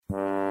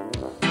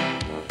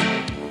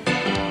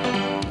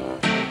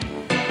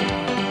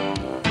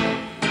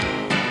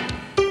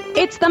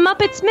It's the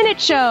Muppets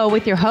Minute Show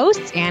with your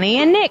hosts, Annie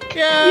and Nick.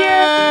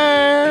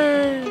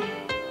 Yay!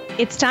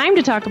 It's time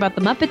to talk about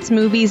the Muppets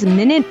movies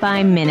minute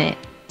by minute.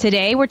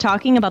 Today, we're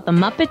talking about The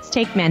Muppets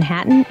Take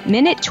Manhattan,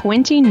 Minute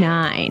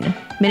 29.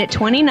 Minute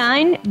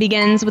 29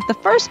 begins with the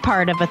first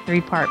part of a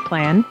three-part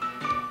plan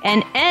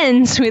and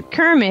ends with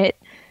Kermit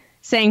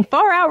saying,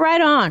 "Far out,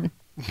 right on."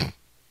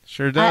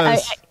 Sure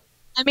does.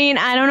 I mean,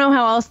 I don't know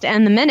how else to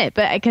end the minute,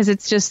 but because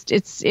it's just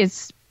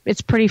it's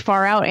pretty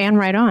far out and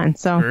right on.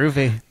 So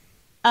groovy.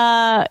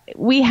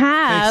 We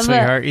have... Thanks,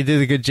 sweetheart. You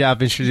did a good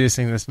job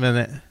introducing this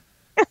minute.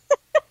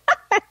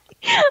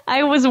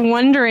 I was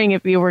wondering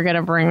if you were going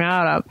to bring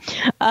that up.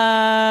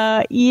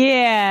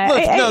 Yeah.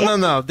 Look,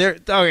 no.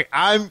 Okay,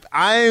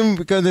 I'm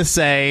going to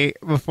say,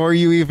 before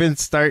you even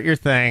start your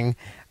thing,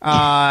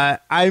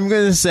 I'm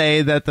going to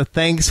say that the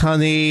thanks,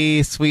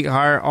 honey,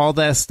 sweetheart, all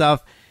that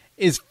stuff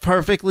is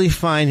perfectly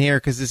fine here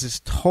because this is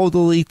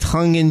totally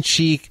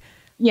tongue-in-cheek.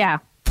 Yeah.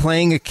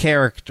 Playing a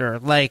character.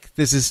 Like,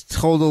 this is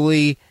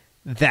totally...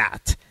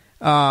 that.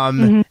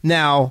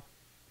 Now,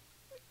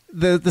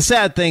 the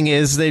sad thing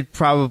is they'd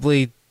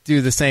probably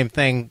do the same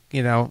thing,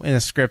 in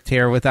a script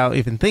here without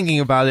even thinking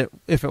about it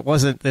if it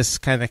wasn't this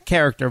kind of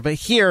character. But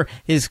here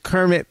is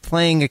Kermit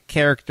playing a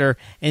character,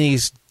 and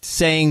he's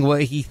saying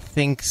what he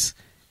thinks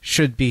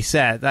should be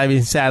said. I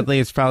mean, sadly,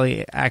 it's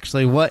probably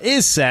actually what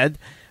is said,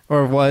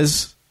 or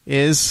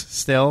is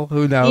still,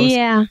 who knows.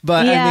 Yeah.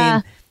 But, yeah. I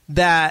mean,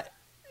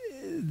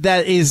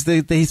 that is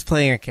he's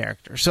playing a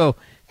character. So,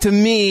 to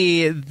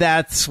me,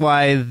 that's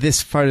why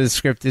this part of the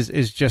script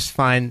is just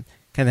fine,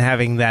 kind of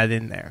having that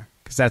in there,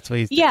 because that's what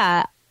he's doing.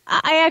 Yeah,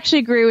 I actually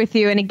agree with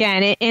you. And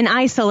again, in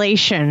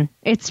isolation,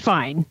 it's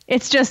fine.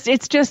 It's just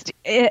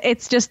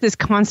this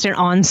constant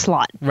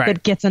onslaught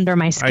that gets under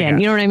my skin.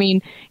 You know what I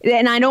mean?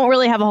 And I don't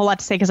really have a whole lot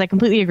to say because I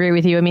completely agree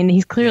with you. I mean,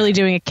 he's clearly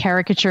doing a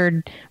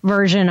caricatured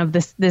version of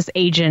this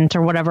agent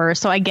or whatever.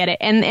 So I get it.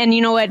 And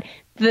you know what?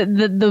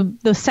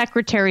 The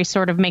secretary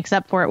sort of makes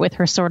up for it with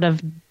her sort of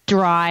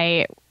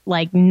dry,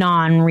 like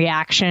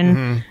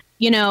non-reaction,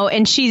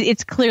 and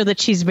it's clear that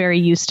she's very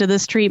used to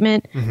this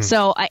treatment.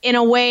 So in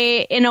a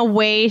way,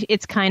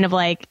 it's kind of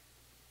like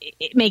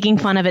making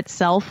fun of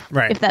itself,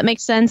 if that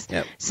makes sense.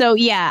 Yep. So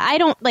yeah, I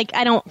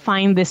don't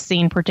find this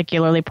scene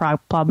particularly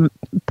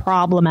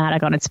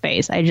problematic on its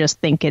face. I just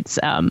think it's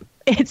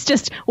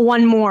just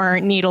one more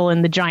needle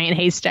in the giant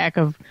haystack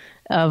of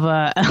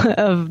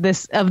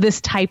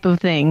this type of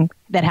thing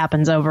that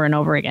happens over and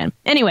over again.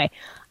 Anyway.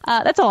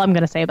 That's all I'm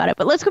going to say about it.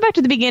 But let's go back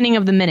to the beginning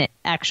of the minute,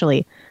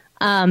 actually,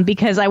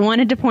 because I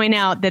wanted to point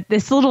out that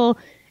this little,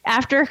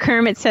 after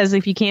Kermit says,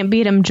 if you can't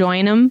beat him,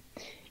 join him,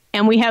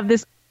 and we have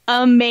this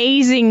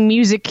amazing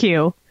music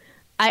cue.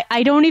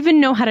 I don't even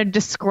know how to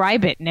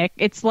describe it, Nick.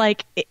 It's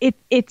like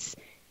it's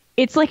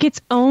like its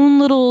own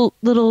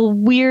little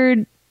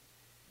weird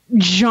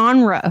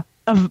genre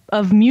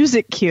of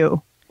music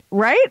cue,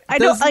 right?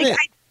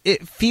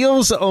 It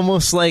feels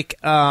almost like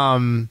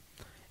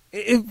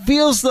it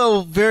feels,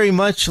 though, very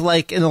much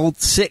like an old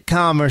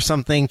sitcom or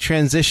something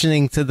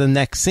transitioning to the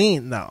next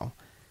scene, though,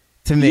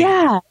 to me.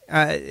 Yeah.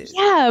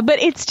 But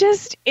it's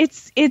just,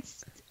 it's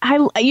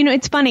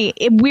funny.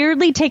 It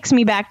weirdly takes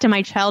me back to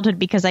my childhood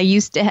because I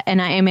used to, and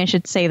I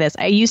should say this,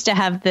 I used to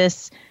have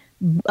this,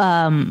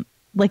 those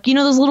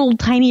little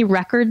tiny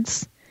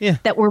records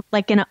that were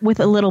like with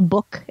a little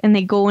book and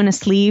they go in a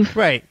sleeve.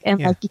 Right.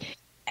 And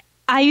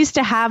I used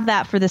to have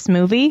that for this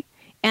movie.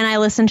 And I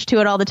listened to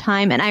it all the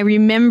time. And I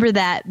remember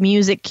that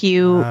music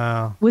cue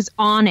was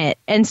on it.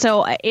 And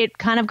so it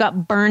kind of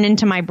got burned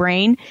into my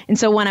brain. And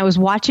so when I was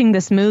watching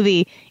this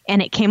movie and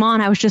it came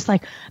on, I was just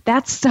like,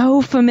 that's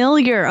so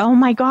familiar. Oh,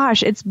 my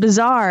gosh, it's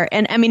bizarre.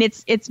 And I mean,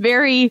 it's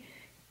very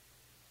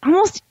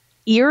almost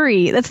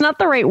eerie. That's not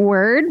the right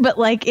word, but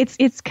like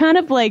it's kind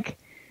of like,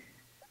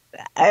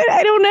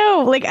 I don't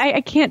know. Like,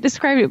 I can't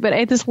describe it, but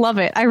I just love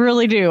it. I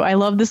really do. I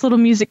love this little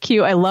music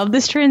cue. I love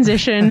this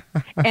transition.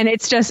 And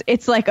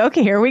it's like,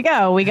 okay, here we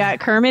go. We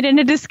got Kermit in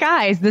a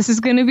disguise. This is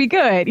going to be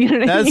good. You know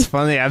what I mean? That's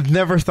funny. I've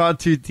never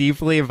thought too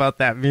deeply about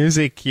that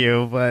music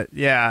cue, but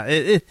yeah,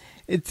 it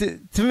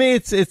to me,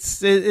 it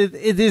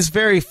is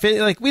very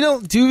fit. Like, we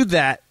don't do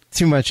that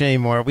too much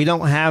anymore. We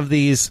don't have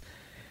these.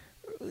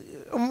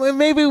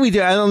 Maybe we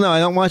do. I don't know. I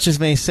don't watch as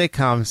many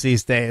sitcoms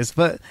these days,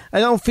 but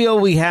I don't feel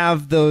we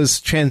have those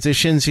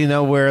transitions,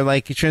 where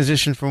like you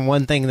transition from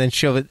one thing and then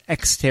show an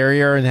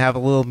exterior and have a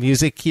little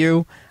music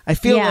cue. I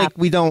feel like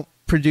we don't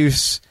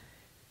produce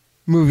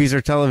movies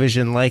or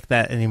television like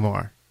that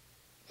anymore.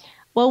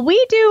 Well,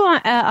 we do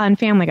on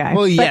Family Guy.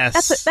 Well,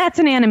 yes. That's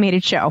an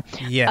animated show.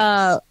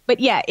 Yes.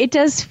 But yeah, it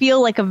does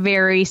feel like a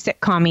very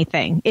sitcom-y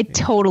thing. It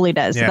totally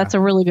does. Yeah. That's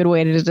a really good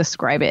way to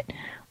describe it.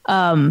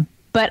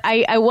 But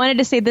I wanted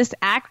to say this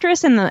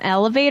actress in the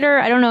elevator,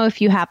 I don't know if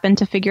you happen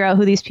to figure out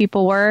who these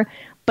people were,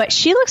 but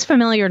she looks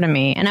familiar to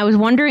me. And I was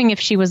wondering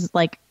if she was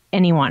like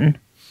anyone.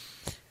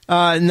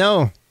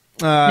 No.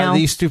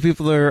 These two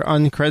people are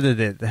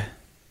uncredited.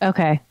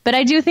 Okay. But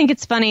I do think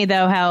it's funny,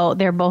 though, how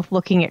they're both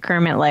looking at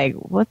Kermit like,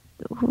 what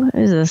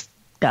is this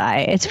guy?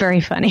 It's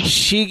very funny.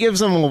 She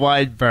gives him a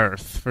wide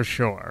berth, for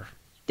sure.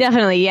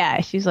 Definitely,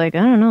 yeah. She's like, I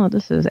don't know what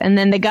this is. And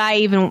then the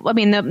guy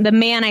the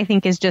man, I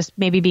think, is just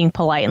maybe being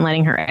polite and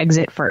letting her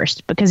exit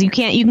first. Because you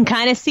can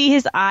kind of see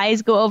his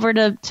eyes go over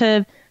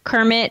to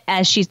Kermit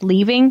as she's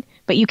leaving,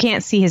 but you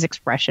can't see his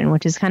expression,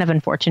 which is kind of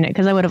unfortunate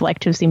because I would have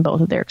liked to have seen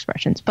both of their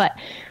expressions. But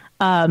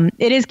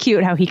it is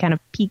cute how he kind of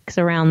peeks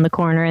around the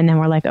corner and then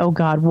we're like, oh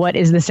God, what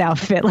is this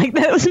outfit? Like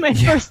that was my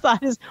first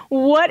thought is,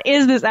 what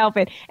is this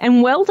outfit?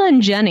 And well done,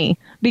 Jenny,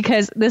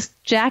 because this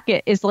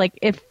jacket is like,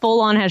 it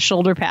full on has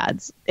shoulder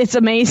pads. It's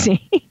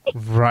amazing.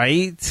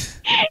 Right?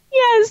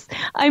 Yes.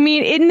 I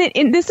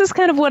mean, this is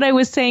kind of what I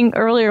was saying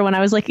earlier when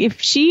I was like,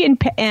 if she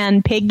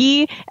and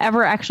Piggy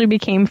ever actually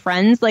became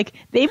friends, like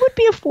they would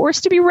be a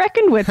force to be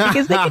reckoned with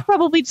because they could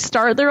probably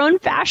start their own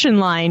fashion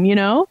line, you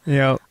know?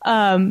 Yeah.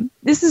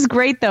 This is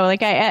great though.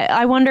 Like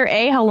I wonder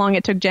how long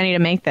it took Jenny to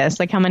make this,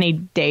 like how many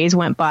days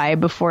went by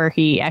before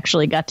he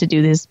actually got to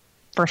do this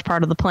first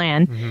part of the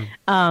plan.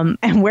 Mm-hmm.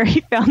 And where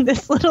he found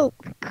this little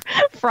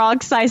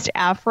frog-sized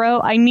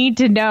afro. I need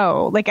to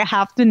know. Like I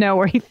have to know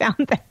where he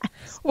found that.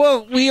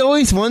 Well, we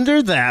always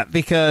wonder that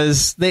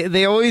because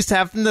they always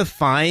happen to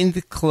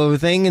find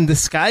clothing and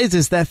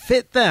disguises that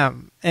fit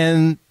them.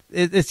 And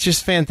it's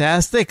just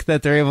fantastic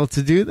that they're able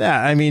to do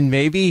that. I mean,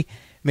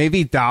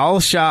 maybe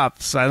doll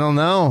shops. I don't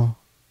know.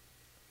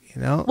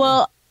 You know?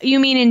 Well,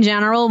 you mean in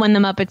general when the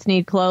Muppets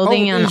need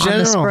clothing on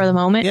the spur of the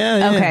moment?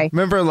 Yeah. Okay.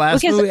 Remember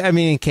last movie? I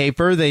mean, in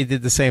Caper, they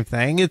did the same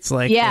thing. It's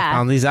like they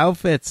found these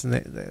outfits and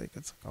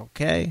it's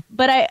okay.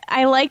 But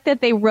I like that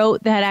they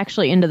wrote that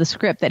actually into the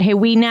script that, hey,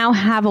 we now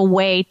have a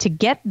way to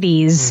get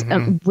these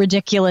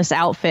ridiculous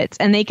outfits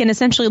and they can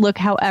essentially look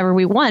however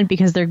we want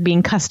because they're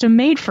being custom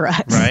made for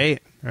us.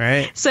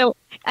 Right. So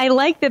I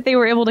like that they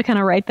were able to kind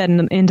of write that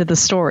into the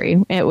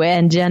story,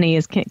 and Jenny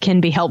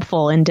can be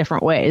helpful in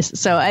different ways.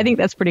 So I think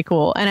that's pretty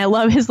cool. And I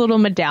love his little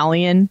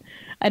medallion.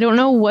 I don't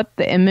know what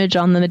the image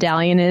on the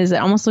medallion is. It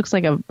almost looks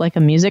like a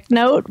music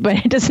note, but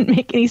it doesn't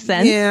make any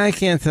sense. Yeah, I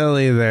can't tell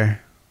either.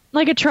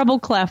 Like a treble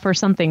clef or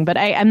something, but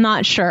I'm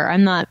not sure.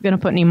 I'm not going to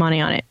put any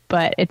money on it,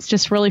 but it's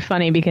just really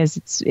funny because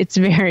it's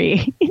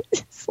very,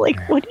 it's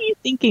like, what are you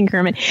thinking,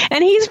 Kermit?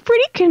 And he's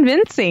pretty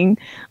convincing.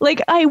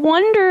 Like, I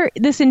wonder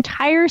this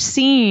entire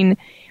scene,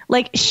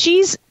 like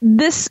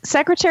this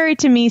secretary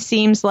to me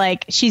seems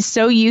like she's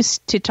so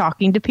used to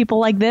talking to people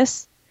like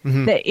this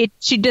that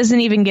she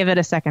doesn't even give it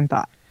a second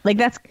thought. Like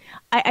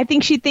I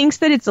think she thinks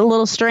that it's a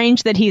little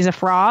strange that he's a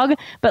frog,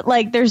 but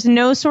like there's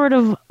no sort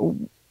of,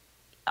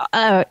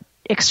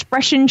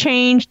 expression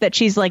change that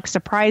she's like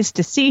surprised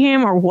to see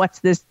him or what's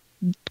this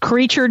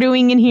creature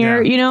doing in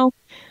here, you know?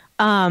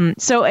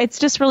 So it's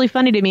just really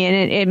funny to me.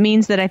 And it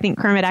means that I think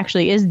Kermit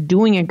actually is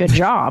doing a good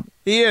job.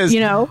 He is.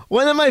 You know?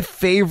 One of my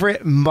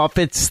favorite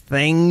Muppets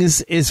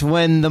things is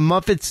when the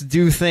Muppets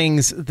do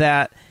things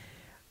that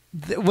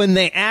when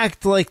they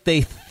act like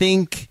they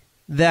think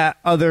that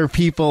other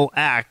people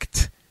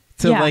act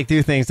to like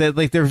do things that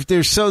like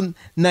they're so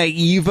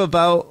naive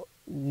about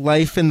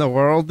life in the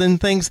world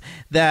and things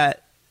that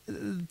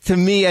to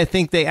me, I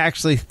think they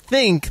actually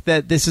think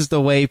that this is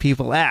the way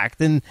people act.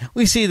 And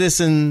we see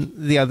this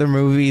in the other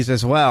movies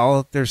as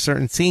well. There's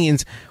certain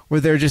scenes where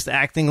they're just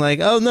acting like,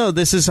 oh, no,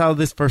 this is how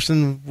this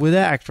person would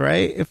act,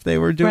 right? If they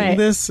were doing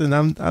this and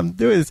I'm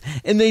doing this.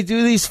 And they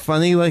do these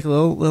funny, like,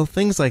 little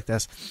things like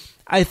this.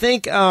 I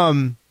think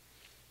the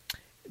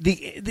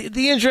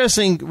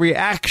interesting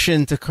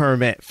reaction to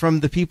Kermit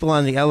from the people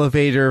on the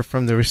elevator,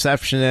 from the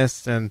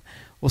receptionist, and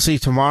we'll see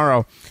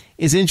tomorrow,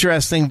 is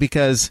interesting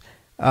because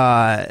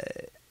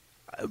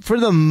for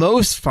the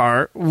most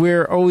part,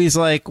 we're always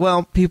like,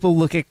 well, people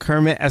look at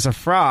Kermit as a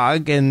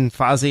frog and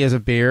Fozzie as a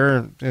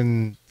bear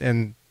and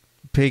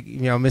Pig,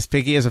 you know, Miss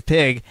Piggy as a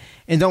pig,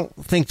 and don't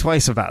think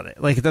twice about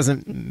it. Like it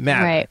doesn't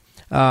matter.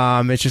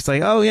 Right. It's just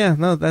like, oh yeah,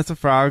 no, that's a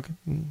frog.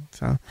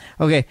 So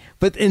okay,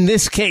 but in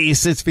this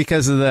case, it's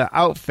because of the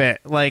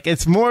outfit. Like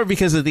it's more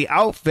because of the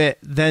outfit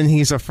than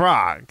he's a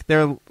frog.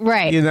 They're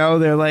right. You know,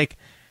 they're like,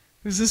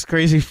 who's this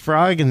crazy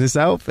frog in this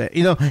outfit?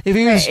 You know, if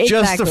he was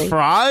just a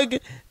frog,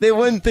 they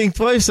wouldn't think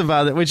twice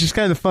about it, which is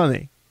kind of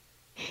funny.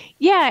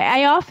 Yeah,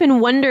 I often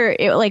wonder,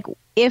 like,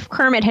 if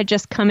Kermit had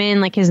just come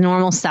in like his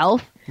normal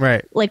self,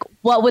 right? Like,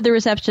 what would the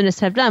receptionist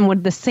have done?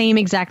 Would the same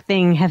exact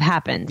thing have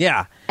happened?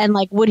 Yeah. And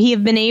like, would he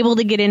have been able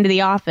to get into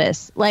the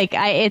office? Like,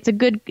 it's a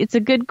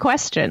good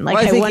question. Like,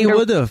 well, I think he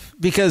would have,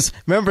 because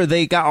remember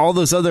they got all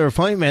those other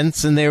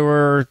appointments, and they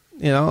were,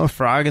 you know, a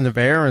frog and a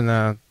bear and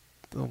a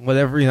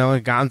whatever, you know, a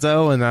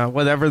Gonzo and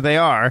whatever they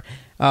are,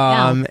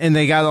 and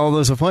they got all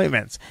those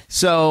appointments.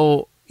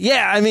 So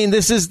yeah, I mean,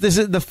 this is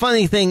the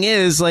funny thing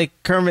is, like,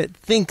 Kermit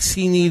thinks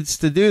he needs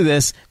to do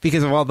this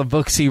because of all the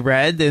books he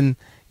read and,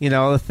 you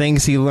know, the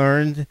things he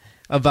learned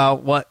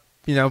about what,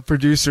 you know,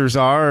 producers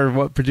are or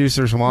what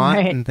producers want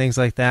and things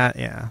like that.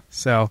 Yeah,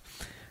 so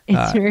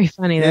it's very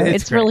funny though.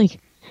 It's really.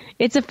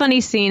 It's a funny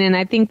scene, and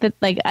I think that,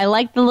 like, I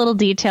like the little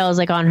details,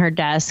 like, on her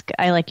desk.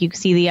 I like, you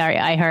see the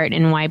I Heart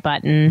and Y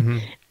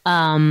button.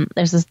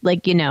 There's this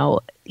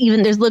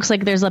even looks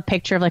like there's a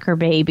picture of like her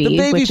baby. The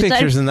baby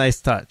picture is a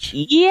nice touch.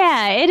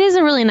 Yeah, it is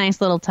a really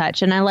nice little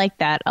touch, and I like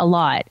that a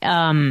lot.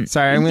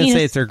 Sorry, I'm going to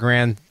say it's her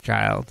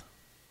grandchild.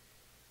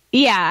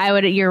 Yeah, I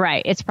would. You're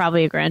right. It's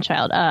probably a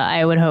grandchild.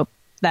 I would hope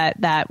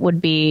that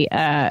would be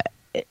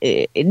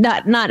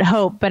not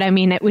hope, but I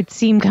mean, it would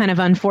seem kind of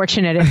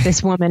unfortunate if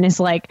this woman is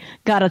like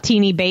got a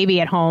teeny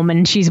baby at home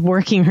and she's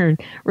working her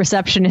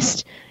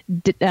receptionist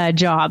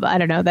job. I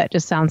don't know. That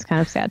just sounds kind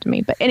of sad to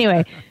me. But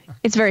anyway,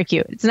 it's very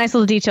cute. It's a nice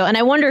little detail, and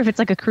I wonder if it's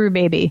like a crew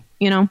baby.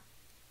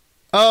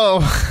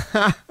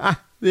 Oh,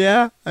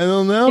 yeah. I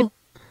don't know.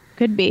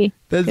 Could be.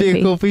 That'd be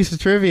a cool piece of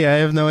trivia. I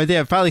have no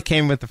idea. It probably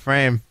came with the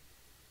frame.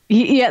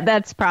 Yeah,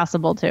 that's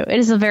possible too. It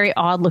is a very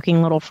odd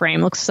looking little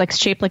frame. Looks like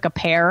shaped like a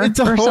pear. It's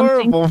a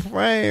horrible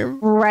frame,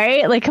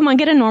 right? Like, come on,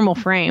 get a normal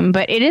frame.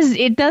 But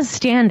it does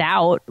stand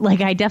out. Like,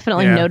 I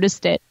definitely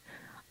noticed it.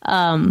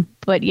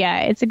 But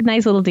yeah, it's a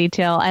nice little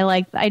detail.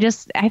 I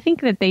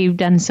think that they've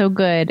done so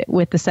good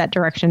with the set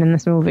direction in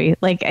this movie.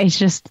 Like,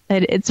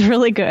 it's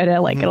really good. I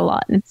like it a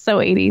lot. It's so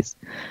 80s.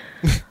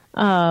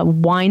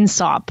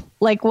 Winesop.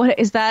 Like, what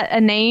is that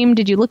a name?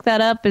 Did you look that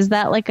up? Is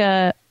that like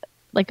a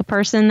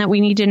person that we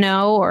need to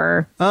know,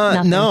 or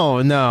nothing?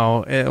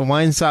 No.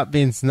 Winesop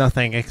means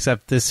nothing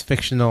except this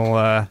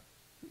fictional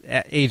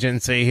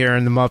agency here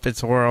in the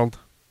Muppets world.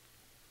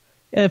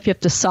 If you have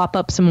to sop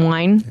up some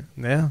wine.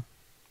 Yeah.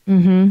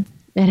 Mm-hmm.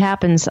 It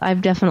happens.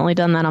 I've definitely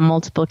done that on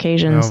multiple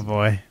occasions. Oh,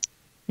 boy.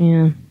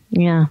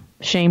 Yeah.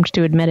 Ashamed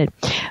to admit it.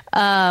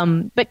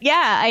 But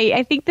yeah,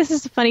 I think this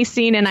is a funny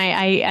scene, and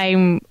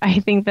I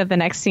think that the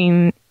next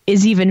scene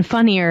is even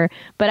funnier.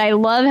 But I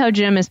love how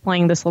Jim is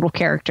playing this little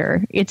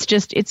character.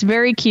 It's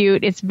very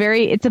cute. It's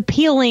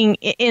appealing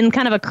in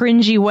kind of a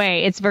cringy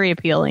way. It's very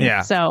appealing.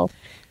 Yeah. So,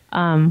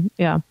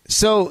 yeah.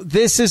 So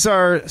this is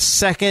our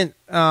second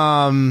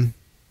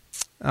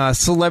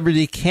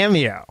celebrity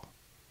cameo.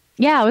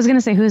 Yeah, I was going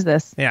to say, who's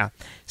this? Yeah.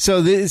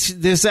 So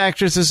this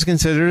actress is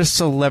considered a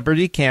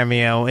celebrity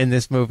cameo in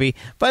this movie.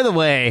 By the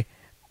way,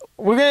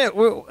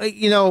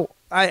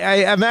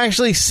 I'm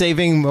actually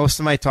saving most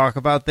of my talk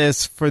about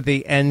this for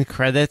the end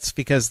credits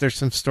because there's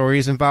some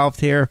stories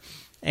involved here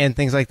and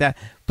things like that.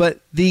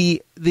 But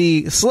the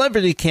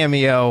celebrity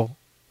cameo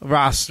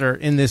roster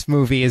in this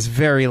movie is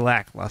very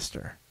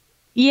lackluster.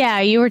 Yeah,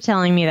 you were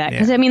telling me that.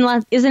 Because, I mean,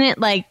 isn't it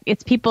like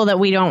it's people that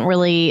we don't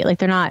really, like,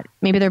 they're not,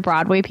 maybe they're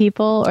Broadway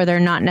people or they're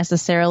not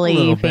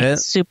necessarily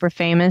super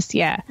famous.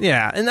 Yeah.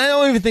 Yeah, and I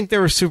don't even think they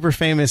were super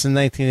famous in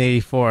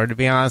 1984, to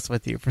be honest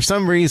with you. For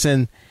some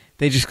reason,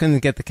 they just couldn't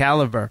get the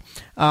caliber.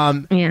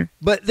 Yeah.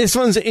 But this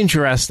one's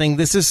interesting.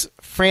 This is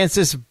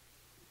Frances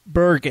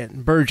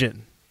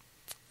Bergen.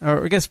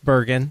 Or I guess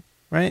Bergen,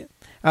 right?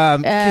 This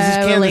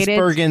is Candice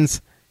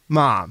Bergen's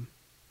mom.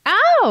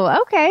 Oh,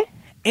 okay.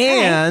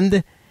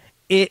 And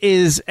it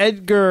is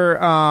Edgar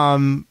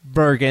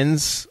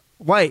Bergen's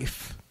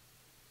wife.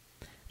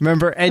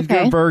 Remember,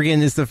 Edgar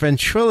Bergen is the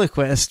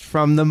ventriloquist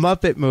from the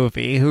Muppet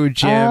movie who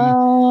Jim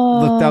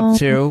looked up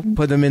to,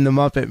 put him in the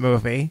Muppet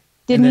movie.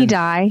 Didn't he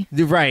die?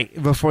 Right,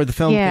 before the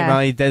film came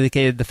out, he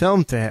dedicated the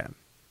film to him.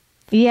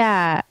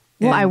 Yeah.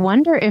 Well, I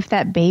wonder if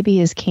that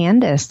baby is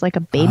Candice, like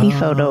a baby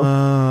photo.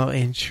 Oh,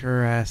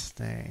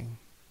 interesting.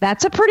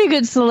 That's a pretty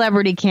good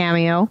celebrity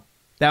cameo.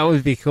 That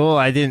would be cool.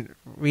 I didn't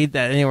read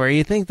that anywhere.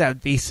 You'd think that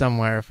would be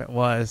somewhere if it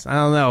was. I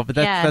don't know, but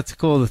that's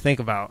cool to think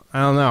about.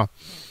 I don't know.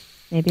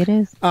 Maybe it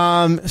is.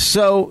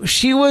 So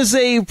she was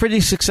a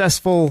pretty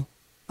successful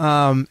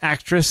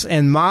actress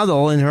and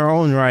model in her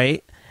own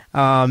right.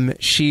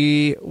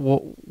 She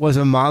was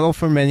a model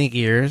for many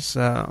years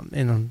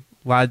in a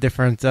lot of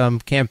different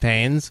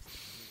campaigns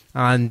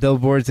on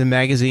billboards and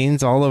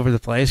magazines all over the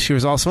place. She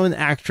was also an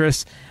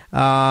actress.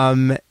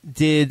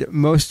 Did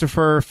most of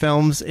her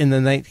films in the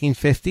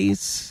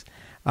 1950s.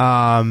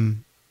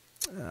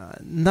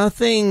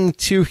 Nothing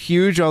too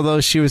huge,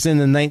 although she was in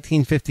the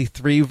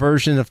 1953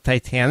 version of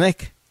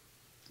Titanic.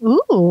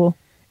 Ooh.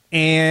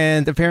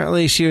 And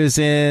apparently she was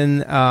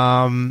in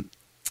apparently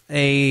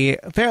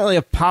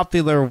a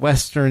popular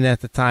Western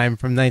at the time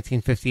from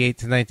 1958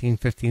 to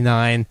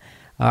 1959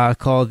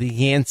 called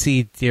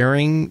Yancey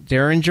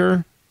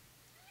Derringer.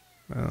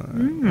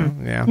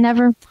 Yeah.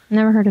 Never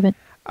heard of it.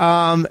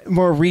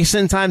 More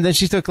recent time, then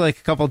she took like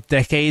a couple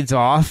decades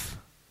off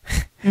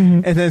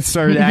and then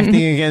started acting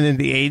again in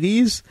the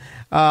 80s.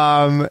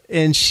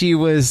 And she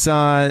was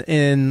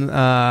in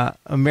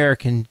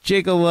American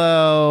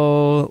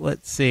Gigolo.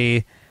 Let's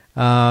see.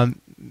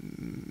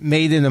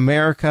 Made in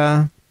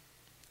America.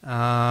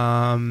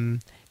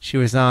 She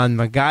was on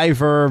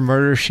MacGyver,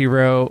 Murder, She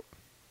Wrote,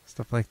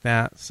 stuff like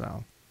that.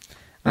 So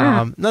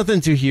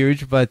nothing too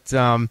huge, but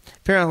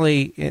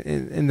apparently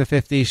in the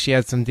 50s she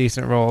had some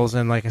decent roles,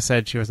 and like I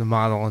said, she was a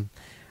model. And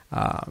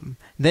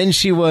then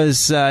she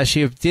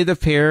did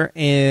appear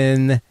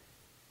in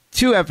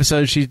 2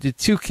 episodes. She did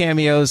 2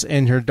 cameos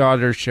in her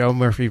daughter's show,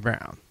 Murphy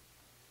Brown.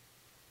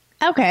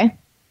 Okay.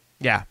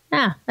 Yeah.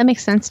 Ah, that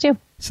makes sense too.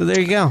 So there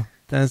you go.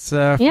 That's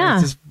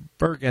Frances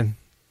Bergen.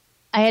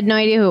 I had no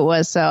idea who it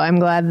was, so I'm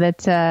glad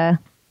that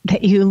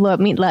you let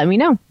me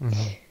know.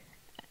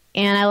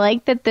 And I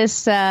like that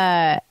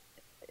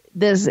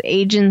this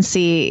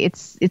agency,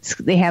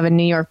 they have a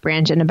New York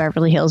branch and a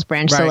Beverly Hills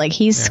branch. Right. So like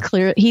he's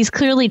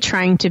clearly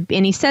trying to,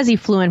 and he says he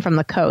flew in from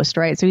the coast,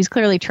 right? So he's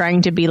clearly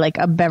trying to be like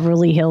a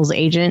Beverly Hills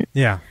agent.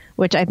 Yeah.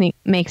 Which I think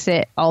makes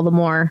it all the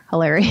more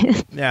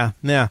hilarious. Yeah.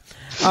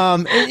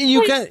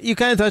 You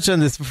kind of touched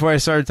on this before I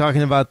started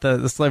talking about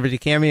the celebrity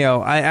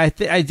cameo. I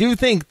do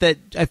think that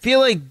I feel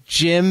like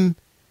Jim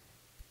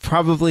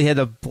probably had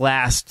a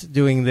blast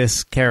doing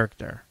this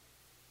character.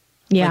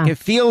 Yeah. Like it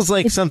feels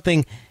like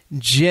something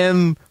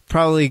Jim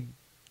probably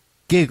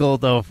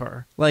giggled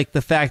over, like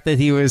the fact that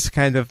he was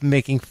kind of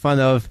making fun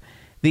of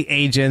the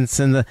agents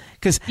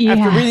because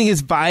after reading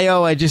his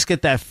bio, I just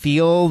get that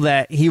feel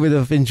that he would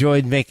have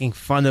enjoyed making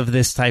fun of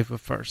this type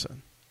of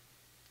person.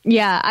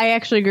 Yeah, I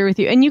actually agree with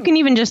you. And you can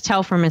even just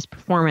tell from his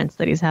performance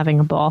that he's having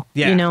a ball,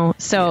 you know?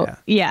 So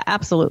yeah,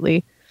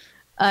 absolutely.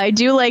 I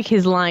do like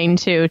his line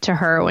too to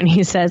her when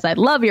he says, "I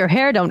love your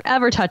hair. Don't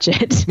ever touch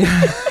it."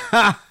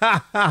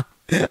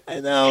 I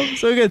know,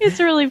 so good. It's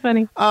really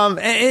funny.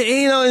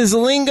 His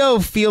lingo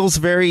feels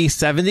very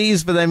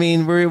 70s, but I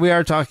mean, we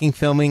are talking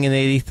filming in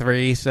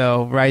 83,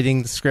 so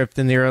writing the script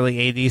in the early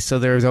 80s, so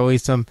there's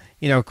always some,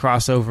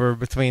 crossover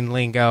between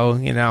lingo,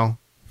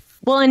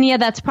 Well,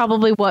 and that's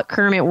probably what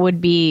Kermit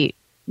would be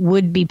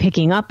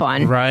picking up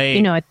on,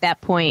 right? At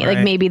that point, right.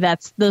 Like maybe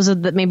that's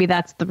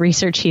the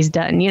research he's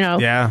done,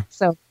 Yeah.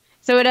 So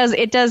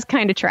it does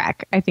kind of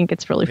track. I think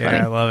it's really funny.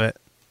 Yeah, I love it.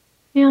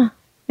 Yeah.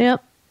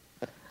 Yep.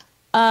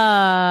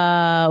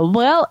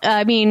 Well,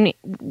 I mean,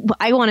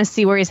 I want to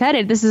see where he's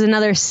headed. This is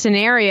another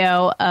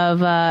scenario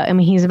of,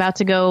 he's about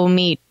to go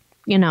meet,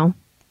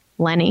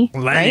 Lenny.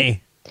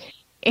 Right?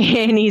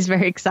 And he's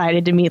very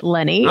excited to meet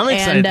Lenny. I'm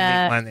excited to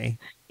meet Lenny.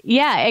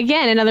 Yeah,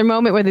 again, another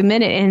moment where the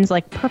minute ends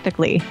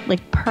perfectly.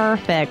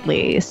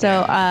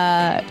 So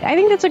I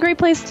think that's a great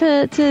place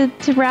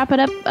to wrap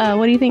it up.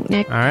 What do you think,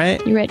 Nick? All right.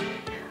 You ready?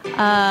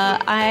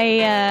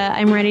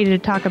 I'm ready to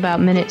talk about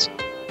minute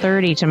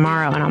 30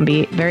 tomorrow, and I'll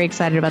be very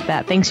excited about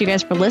that. Thanks you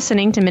guys for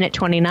listening to Minute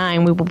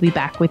 29. We will be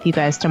back with you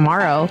guys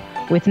tomorrow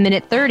with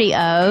Minute 30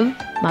 of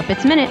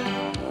Muppets Minute.